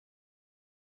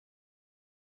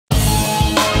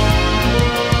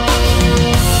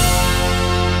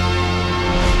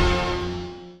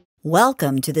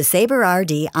Welcome to the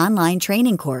SaberRD online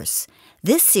training course.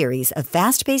 This series of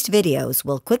fast-paced videos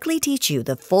will quickly teach you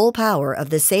the full power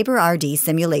of the SaberRD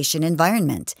simulation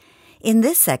environment. In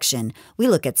this section, we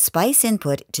look at SPICE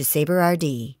input to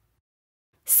SaberRD.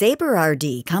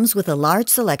 SaberRD comes with a large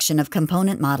selection of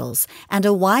component models and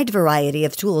a wide variety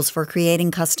of tools for creating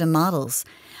custom models.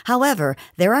 However,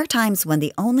 there are times when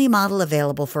the only model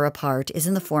available for a part is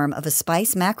in the form of a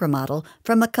SPICE macro model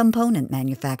from a component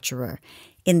manufacturer.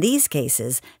 In these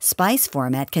cases, SPICE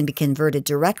format can be converted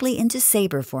directly into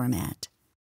Saber format.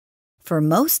 For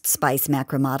most SPICE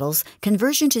macro models,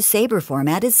 conversion to Saber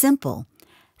format is simple.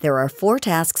 There are 4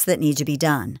 tasks that need to be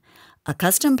done. A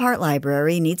custom part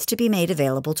library needs to be made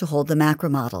available to hold the macro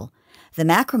model. The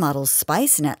macro model's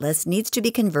SPICE netlist needs to be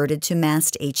converted to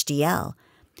masked HDL.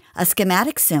 A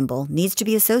schematic symbol needs to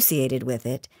be associated with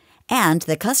it, and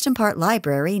the custom part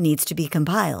library needs to be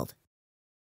compiled.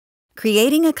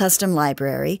 Creating a custom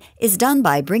library is done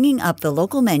by bringing up the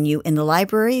local menu in the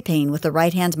library pane with the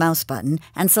right-hand mouse button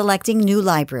and selecting New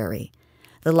Library.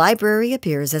 The library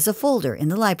appears as a folder in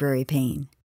the library pane.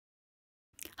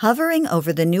 Hovering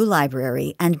over the new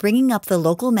library and bringing up the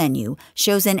local menu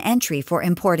shows an entry for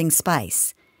importing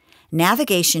SPICE.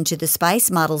 Navigation to the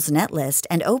SPICE model's netlist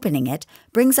and opening it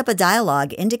brings up a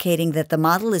dialog indicating that the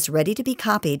model is ready to be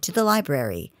copied to the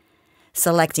library.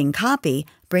 Selecting Copy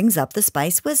brings up the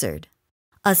SPICE wizard.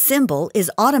 A symbol is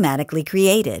automatically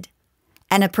created.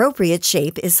 An appropriate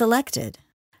shape is selected.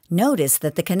 Notice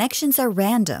that the connections are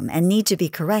random and need to be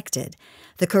corrected.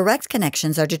 The correct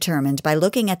connections are determined by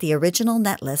looking at the original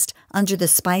netlist under the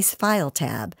SPICE File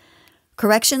tab.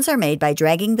 Corrections are made by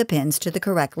dragging the pins to the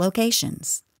correct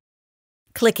locations.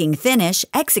 Clicking Finish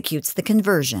executes the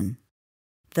conversion.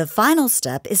 The final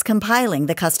step is compiling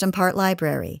the custom part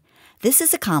library. This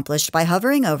is accomplished by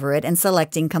hovering over it and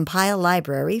selecting Compile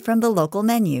Library from the local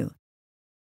menu.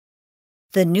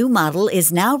 The new model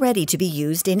is now ready to be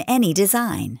used in any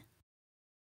design.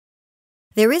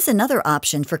 There is another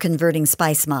option for converting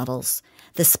SPICE models.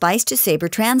 The SPICE to Saber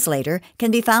translator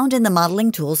can be found in the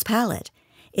Modeling Tools palette.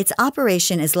 Its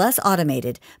operation is less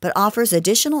automated, but offers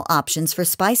additional options for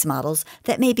SPICE models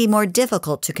that may be more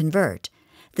difficult to convert.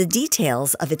 The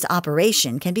details of its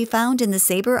operation can be found in the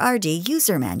SaberRD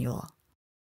user manual.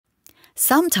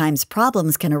 Sometimes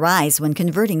problems can arise when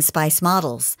converting SPICE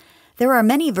models. There are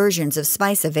many versions of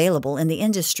SPICE available in the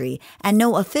industry and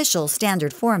no official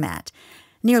standard format.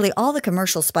 Nearly all the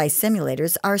commercial SPICE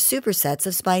simulators are supersets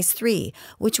of SPICE 3,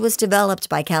 which was developed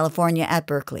by California at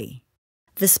Berkeley.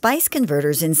 The SPICE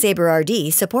converters in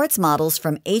SaberRD supports models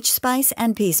from HSPICE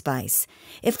and PSPICE.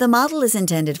 If the model is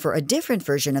intended for a different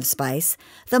version of SPICE,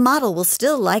 the model will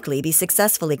still likely be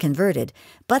successfully converted,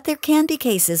 but there can be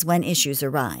cases when issues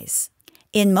arise.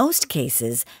 In most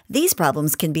cases, these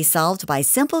problems can be solved by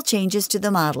simple changes to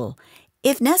the model.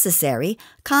 If necessary,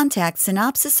 contact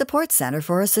Synopsys Support Center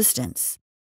for assistance.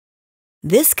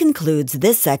 This concludes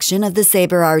this section of the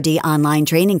SaberRD online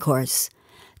training course.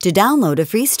 To download a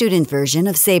free student version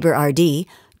of SaberRD,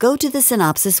 go to the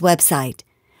Synopsys website.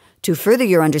 To further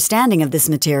your understanding of this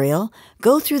material,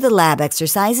 go through the lab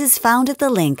exercises found at the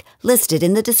link listed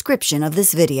in the description of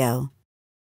this video.